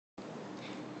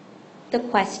The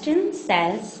question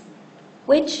says,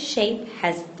 which shape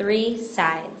has 3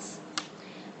 sides?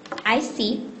 I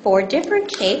see 4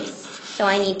 different shapes, so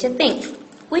I need to think,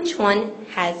 which one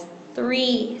has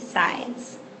 3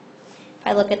 sides? If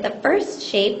I look at the first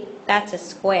shape, that's a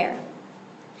square.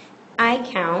 I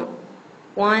count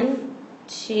 1,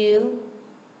 2,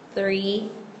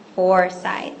 3, 4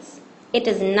 sides. It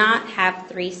does not have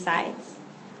 3 sides.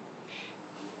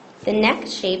 The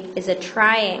next shape is a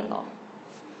triangle.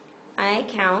 I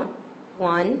count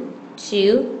 1,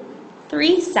 2,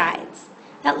 3 sides.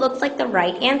 That looks like the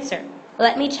right answer.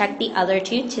 Let me check the other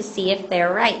 2 to see if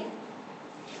they're right.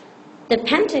 The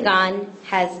pentagon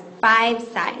has 5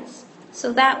 sides,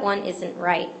 so that one isn't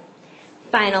right.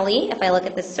 Finally, if I look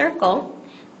at the circle,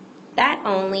 that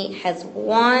only has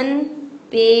 1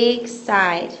 big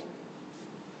side.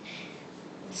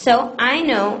 So I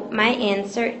know my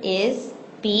answer is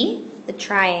B, the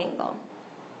triangle.